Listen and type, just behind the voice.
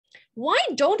why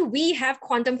don't we have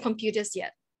quantum computers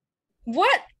yet?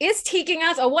 What is taking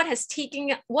us, or what has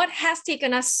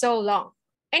taken us so long?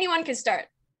 Anyone can start.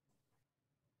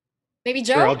 Maybe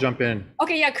Joe? Sure, I'll jump in.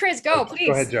 Okay, yeah, Chris, go, please.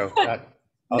 Go ahead, Joe.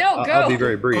 No, I'll be go.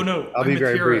 very brief. Oh no, I'll be I'm a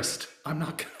very brief. purist. I'm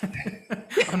not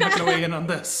gonna weigh in on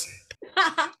this.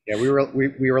 Yeah,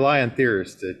 we rely on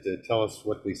theorists to tell us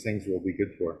what these things will be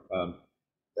good for.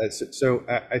 So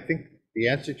I think the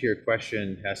answer to your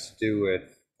question has to do with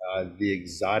the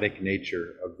exotic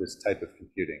nature of this type of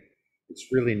computing. It's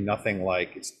really nothing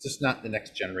like, it's just not the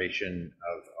next generation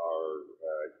of our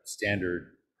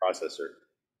standard processor.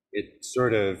 It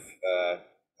sort of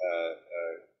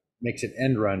makes an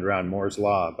end run around Moore's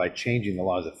law by changing the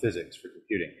laws of physics for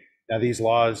computing. Now these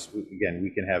laws, again,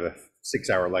 we can have a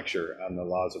 6-hour lecture on the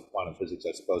laws of quantum physics,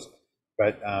 I suppose,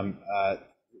 but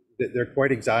they're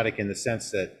quite exotic in the sense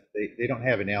that they don't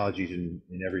have analogies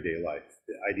in everyday life.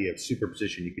 The idea of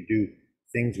superposition, you could do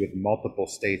things with multiple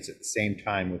states at the same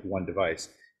time with one device.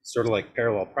 It's sort of like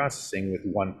parallel processing with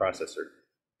one processor.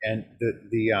 And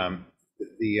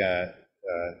the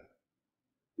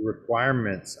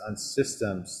requirements on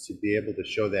systems to be able to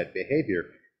show that behavior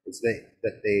is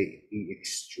that they be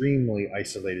extremely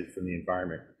isolated from the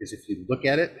environment. Because if you look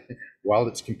at it while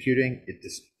it's computing, it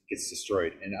just gets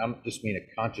destroyed. And I don't just mean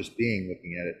a conscious being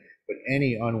looking at it, but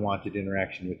any unwanted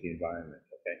interaction with the environment.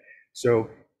 Okay, so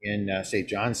in say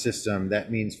John's system,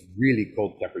 that means really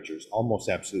cold temperatures, almost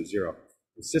absolute zero.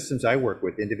 The systems I work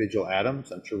with, individual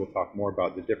atoms, I'm sure we'll talk more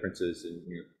about the differences and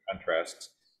contrasts.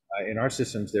 In our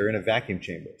systems, they're in a vacuum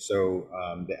chamber, so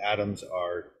the atoms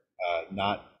are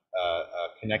not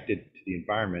connected to the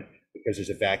environment because there's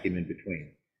a vacuum in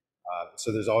between.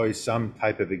 So there's always some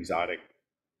type of exotic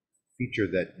feature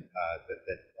that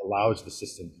allows the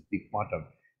system to be quantum.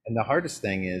 And the hardest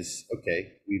thing is,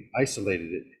 okay, we've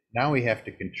isolated it. Now we have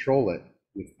to control it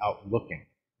without looking.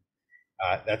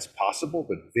 That's possible,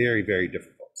 but very, very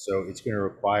difficult. So it's going to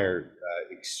require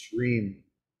extreme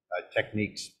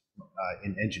techniques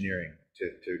in engineering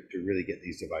to really get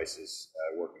these devices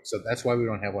working. So that's why we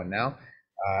don't have one now.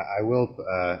 I will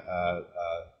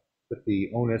put the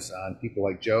onus on people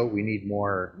like Joe. We need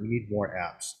more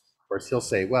apps. Of course, he'll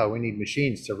say, well, we need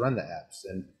machines to run the apps.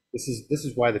 And this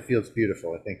is why the field's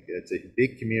beautiful. I think it's a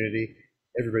big community.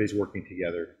 Everybody's working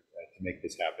together to make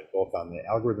this happen, both on the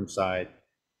algorithm side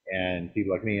and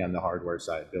people like me on the hardware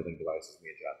side, building devices, me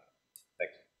and John.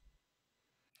 Thanks.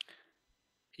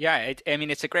 Yeah, I mean,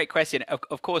 it's a great question.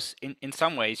 Of course, in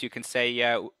some ways, you can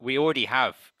say we already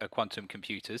have quantum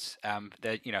computers.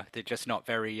 They're just not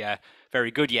very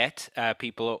good yet.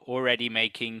 People are already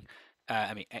making,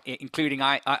 I mean, including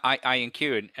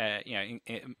I&Q,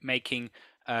 and making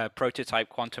prototype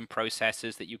quantum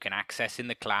processors that you can access in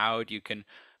the cloud. You can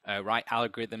write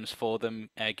algorithms for them,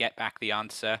 get back the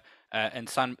answer, and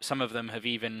some of them have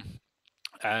even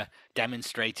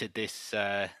demonstrated this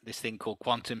thing called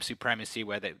quantum supremacy,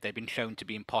 where they've been shown to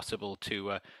be impossible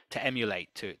to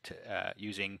emulate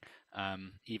using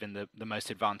even the most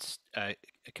advanced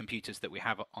computers that we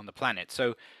have on the planet.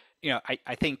 So,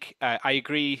 I think I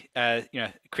agree.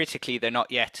 Critically, they're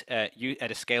not yet at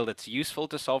a scale that's useful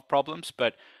to solve problems,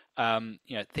 but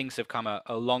things have come a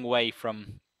long way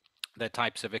from the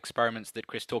types of experiments that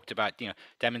Chris talked about,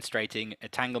 demonstrating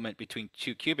entanglement between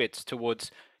two qubits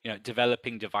towards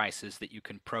developing devices that you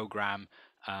can program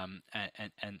and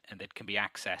that can be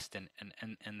accessed,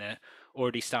 and they're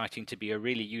already starting to be a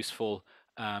really useful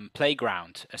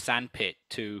playground, a sandpit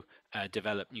to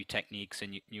develop new techniques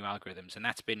and new algorithms, and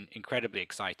that's been incredibly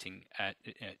exciting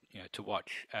to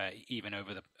watch even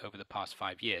over the past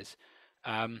 5 years.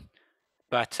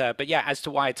 But yeah, as to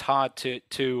why it's hard to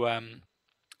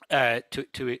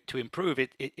improve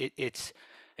it's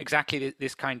exactly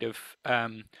this kind of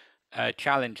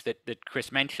challenge that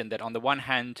Chris mentioned, that on the one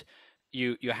hand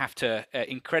you have to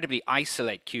incredibly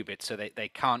isolate qubits so they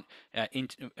can't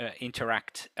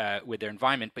interact with their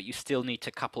environment, but you still need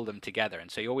to couple them together, and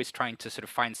so you're always trying to sort of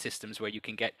find systems where you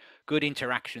can get good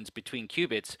interactions between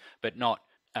qubits but not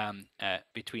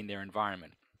between their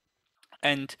environment.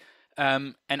 And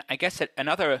I guess that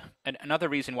another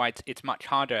reason why it's much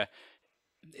harder,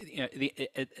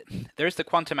 there's the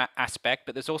quantum aspect,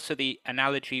 but there's also the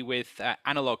analogy with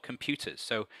analog computers.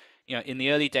 So, in the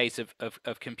early days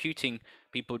of computing,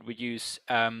 people would use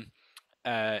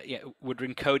would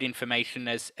encode information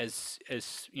as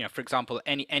for example,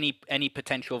 any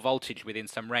potential voltage within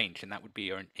some range, and that would be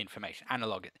your information.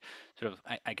 Analog, sort of,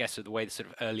 I guess, of the way the sort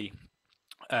of early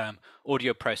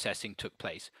audio processing took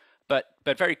place. But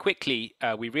very quickly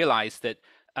we realized that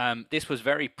this was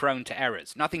very prone to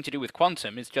errors. Nothing to do with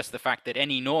quantum. It's just the fact that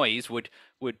any noise would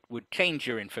change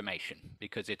your information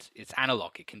because it's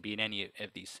analog. It can be in any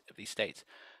of these states.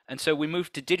 And so we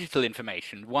moved to digital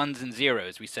information, ones and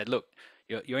zeros. We said, look,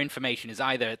 your information is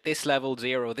either at this level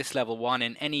 0 or this level 1,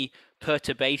 and any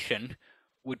perturbation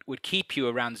would keep you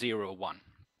around 0 or 1.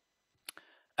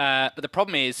 But the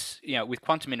problem is, with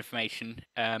quantum information,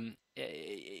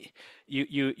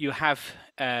 you have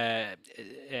in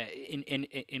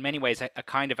many ways a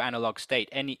kind of analog state.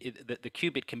 The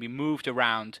qubit can be moved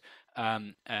around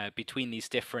between these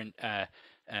different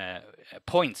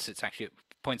points. It's actually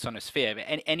points on a sphere.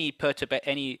 Any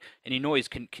noise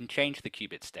can change the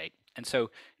qubit state. And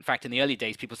so, in fact, in the early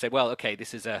days, people said, well, okay,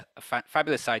 this is a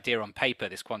fabulous idea on paper,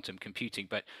 this quantum computing,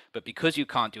 but because you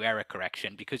can't do error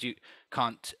correction, because you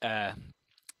can't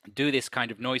do this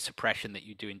kind of noise suppression that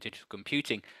you do in digital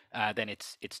computing, then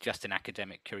it's just an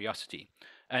academic curiosity.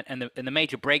 And the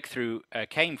major breakthrough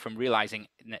came from realizing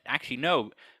that actually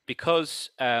no, because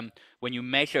when you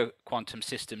measure quantum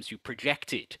systems, you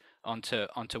project it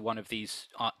onto one of these,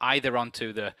 either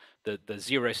onto the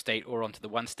 0 state or onto the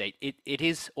 1 state. It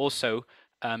is also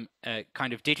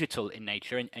kind of digital in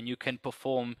nature, and you can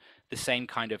perform the same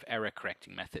kind of error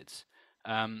correcting methods.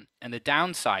 And the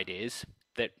downside is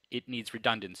that it needs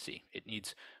redundancy. It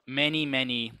needs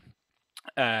many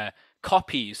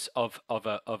copies of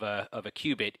a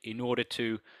qubit in order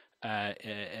to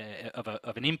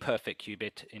of an imperfect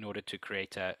qubit in order to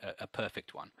create a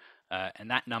perfect one.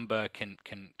 And that number can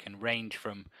range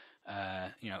from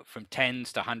from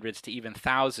tens to hundreds to even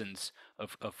thousands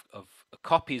of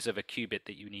copies of a qubit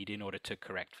that you need in order to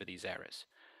correct for these errors.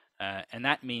 And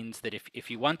that means that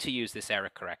if you want to use this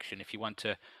error correction, if you want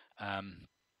to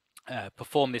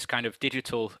perform this kind of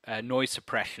digital noise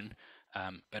suppression,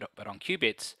 but on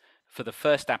qubits, for the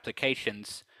first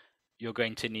applications, you're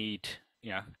going to need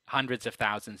hundreds of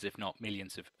thousands, if not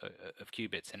millions of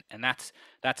qubits, and that's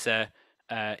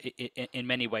in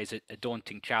many ways a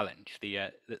daunting challenge.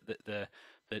 The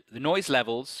noise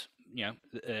levels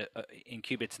in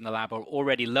qubits in the lab are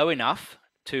already low enough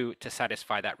to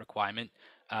satisfy that requirement,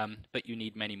 but you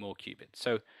need many more qubits.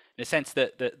 So in a sense,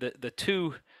 the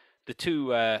two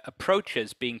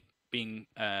approaches being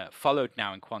followed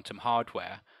now in quantum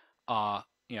hardware are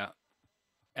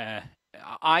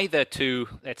either to,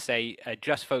 let's say,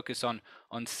 just focus on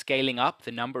scaling up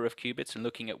the number of qubits and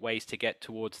looking at ways to get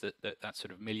towards that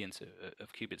sort of millions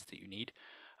of qubits that you need,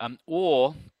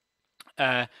 or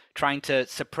trying to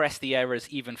suppress the errors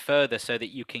even further so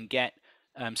that you can get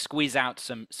squeeze out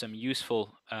some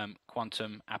useful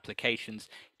quantum applications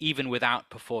even without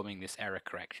performing this error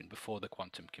correction before the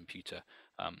quantum computer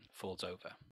falls over.